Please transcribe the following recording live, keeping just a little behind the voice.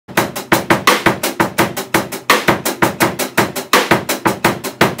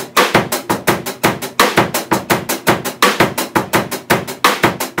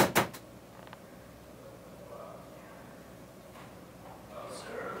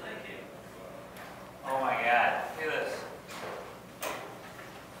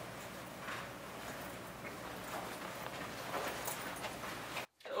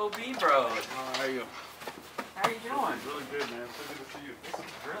Road. How are you? How are you doing? Really good, man. So good to see you. This is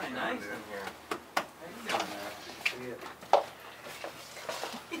really nice in here. How you doing, man?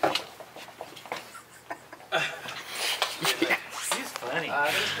 He's funny.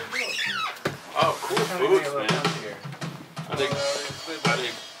 Oh, cool foods, man. I think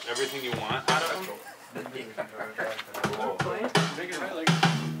everything you want out of them. Cool.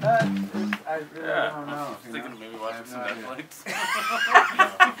 I really don't know. I was thinking of maybe watching some Netflix.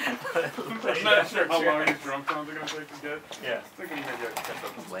 I'm not sure how long these drum sounds are going to take to get. Yeah. I was thinking maybe I could catch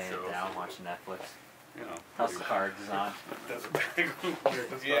up with Laying some shows. down, watching Netflix. You know. House of Cards is on.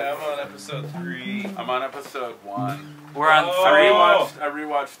 Yeah, I'm on episode 3. I'm on episode 1. We're on 3. I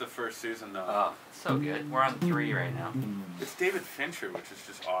rewatched the first season though. Oh, so good. We're on 3 right now. It's David Fincher, which is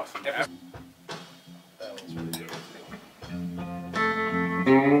just awesome. That was really good.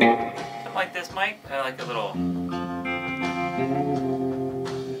 Something like this, Mike. I like a little.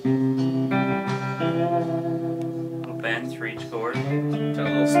 Little bends for each chord. Tell a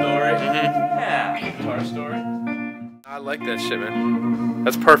little story. Yeah. Guitar story. I like that shit, man.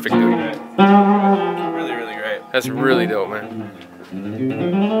 That's perfect, dude. Really, really great. That's really dope, man.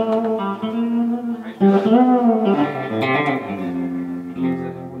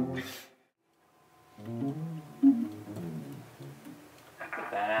 That's a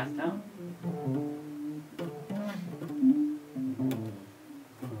badass tone.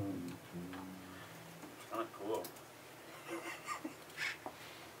 Kind of cool.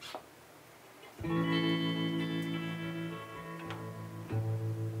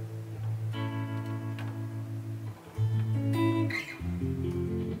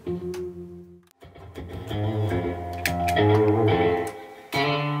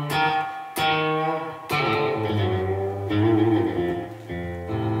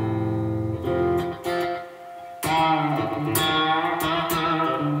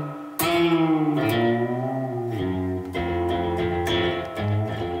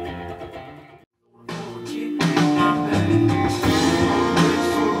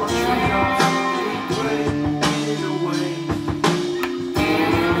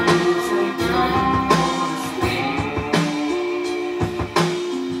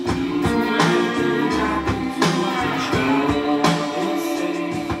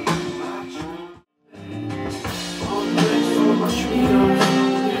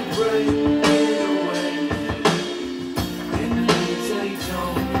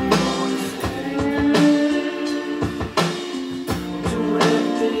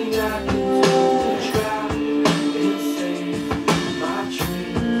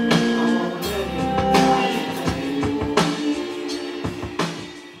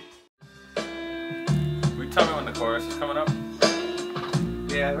 Tell me when the chorus is coming up.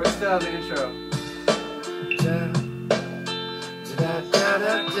 Yeah, we're still the intro.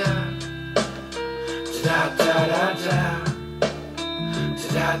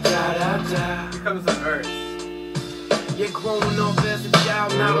 Here comes the verse. You're growing up as a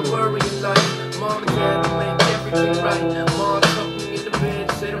child, not a worry in life. Mom and dad make everything right. Mom took me in the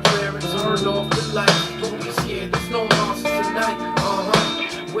bed, said a prayer and turned off the light. Don't be scared, there's no monsters tonight.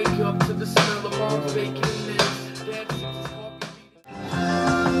 Wake up to the smell of mom's bacon and eggs. Dad keeps his coffee beating.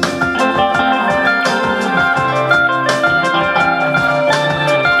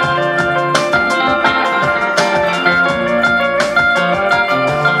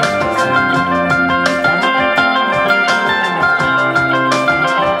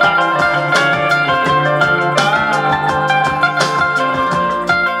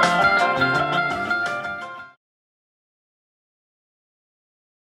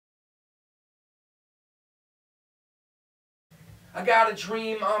 I got a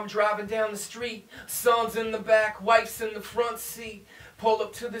dream, I'm driving down the street. Son's in the back, wife's in the front seat. Pull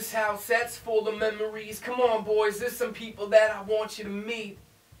up to this house that's full of memories. Come on boys, there's some people that I want you to meet.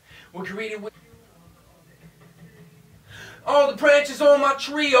 We're greeted with all the branches on my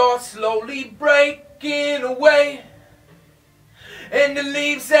tree are slowly breaking away. And the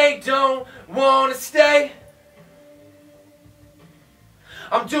leaves, they don't want to stay.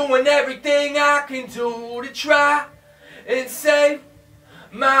 I'm doing everything I can do to try and save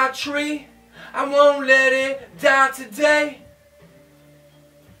my tree. I won't let it die today.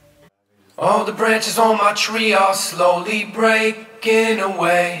 All the branches on my tree are slowly breaking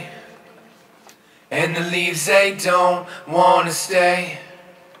away. And the leaves, they don't want to stay.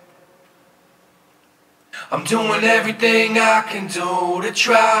 I'm doing everything I can do to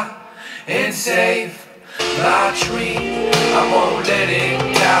try and save my tree. I won't let it